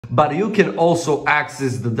But you can also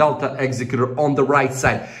access the Delta Executor on the right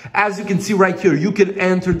side. As you can see right here, you can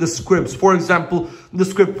enter the scripts. For example, the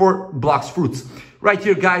script for blocks fruits. Right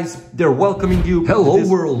here, guys, they're welcoming you. Hello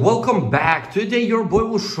world, welcome back. Today, your boy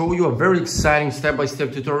will show you a very exciting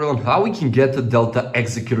step-by-step tutorial on how we can get the Delta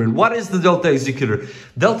Executor. And what is the Delta Executor?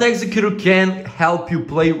 Delta Executor can help you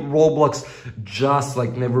play Roblox just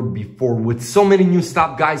like never before with so many new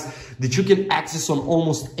stuff, guys, that you can access on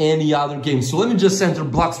almost any other game. So let me just enter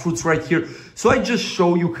blocks fruits right here. So I just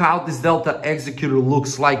show you how this Delta Executor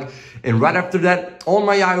looks like. And right after that, on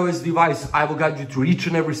my iOS device, I will guide you through each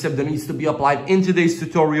and every step that needs to be applied in today's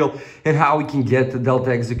tutorial and how we can get the Delta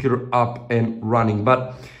Executor up and running.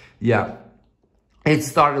 But yeah, it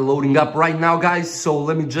started loading up right now, guys. So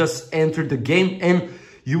let me just enter the game and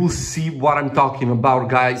you will see what I'm talking about,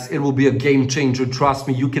 guys. It will be a game changer. Trust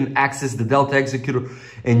me, you can access the Delta Executor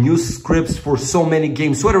and use scripts for so many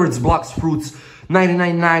games, whether it's blocks fruits,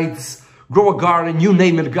 99 Nights, Grow a Garden, you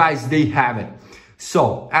name it, guys, they have it.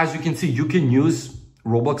 So, as you can see, you can use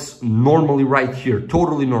Roblox normally right here,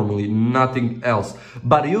 totally normally, nothing else.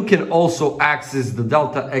 But you can also access the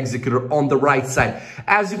Delta Executor on the right side.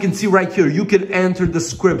 As you can see right here, you can enter the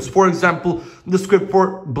scripts. For example, the script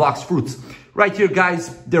for blocks fruits. Right here,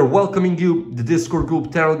 guys, they're welcoming you. The Discord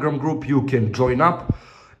group, Telegram group, you can join up.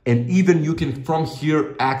 And even you can, from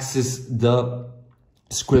here, access the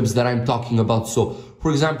scripts that I'm talking about. So,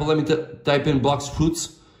 for example, let me type in blocks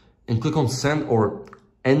fruits and click on send or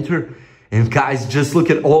enter. And guys, just look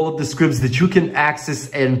at all of the scripts that you can access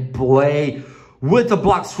and play with the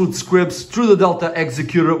blocks fruit scripts through the Delta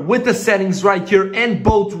Executor with the settings right here and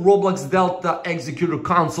both Roblox Delta Executor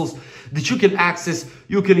consoles that you can access.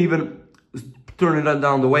 You can even turn it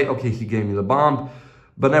down the way. Okay, he gave me the bomb,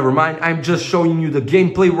 but never mind. I'm just showing you the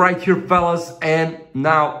gameplay right here, fellas. And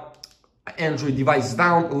now Android device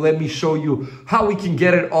down, let me show you how we can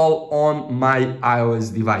get it all on my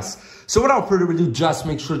iOS device. So without further ado, just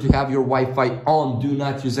make sure to have your Wi-Fi on. Do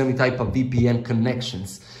not use any type of VPN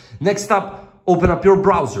connections. Next up, open up your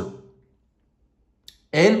browser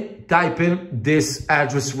and type in this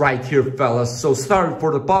address right here, fellas. So sorry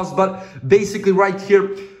for the pause, but basically right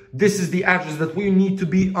here, this is the address that we need to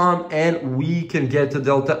be on and we can get the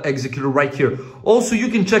Delta Executor right here. Also, you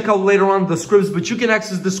can check out later on the scripts, but you can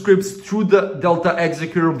access the scripts through the Delta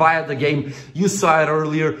Executor via the game. You saw it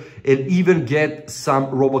earlier and even get some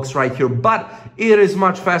Robux right here. But it is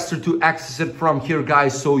much faster to access it from here,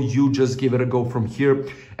 guys. So you just give it a go from here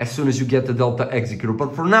as soon as you get the Delta Executor.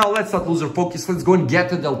 But for now, let's not lose our focus. Let's go and get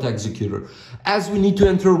the Delta Executor. As we need to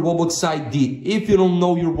enter Roblox ID. If you don't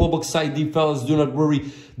know your Roblox ID, fellas, do not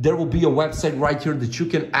worry. There will be a website right here that you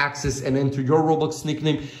can access and enter your Roblox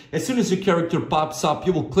nickname. As soon as your character pops up,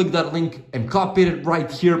 you will click that link and copy it right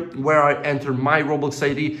here where I enter my Roblox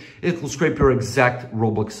ID. It will scrape your exact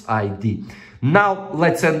Roblox ID. Now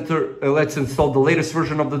let's install the latest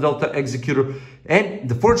version of the Delta Executor, and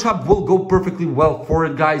the Photoshop will go perfectly well for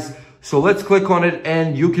it, guys. So let's click on it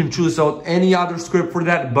and you can choose out any other script for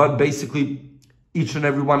that, but basically each and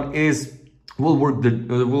every one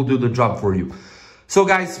will do the job for you. So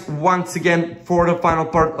guys, once again, for the final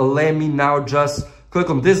part, let me now just click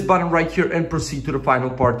on this button right here and proceed to the final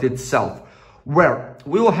part itself, where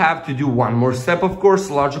we will have to do one more step, of course,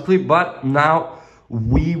 logically, but now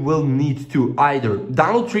we will need to either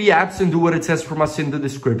download 3 apps and do what it says from us in the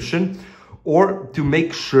description, or to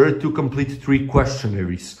make sure to complete 3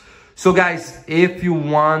 questionnaires. So guys, if you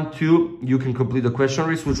want to, you can complete the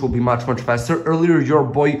questionnaires, which will be much faster. Earlier, your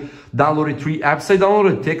boy downloaded 3 apps. I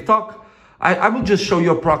downloaded TikTok. I will just show you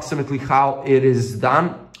approximately how it is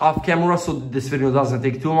done off camera, so this video doesn't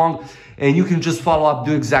take too long, and you can just follow up,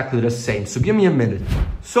 do exactly the same. So give me a minute.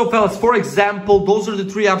 So fellas, for example, those are the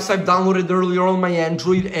 3 apps I've downloaded earlier on my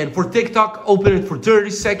Android, and for TikTok, open it for 30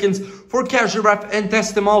 seconds. For Casual Rap and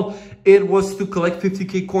test them all, it was to collect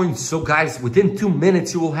 50k coins. So guys, within 2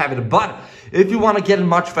 minutes, you will have it. But if you want to get it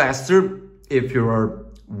much faster, if you are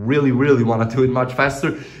really want to do it much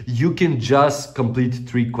faster, you can just complete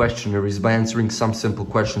 3 questionnaires by answering some simple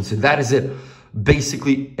questions, and that is it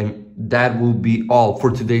basically, and that will be all for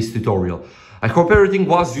today's tutorial. I hope everything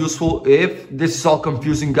was useful. If this is all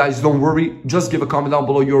confusing, guys, don't worry, just give a comment down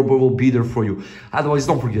below. Your boy will be there for you. Otherwise,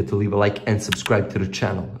 don't forget to leave a like and subscribe to the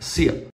channel. See ya.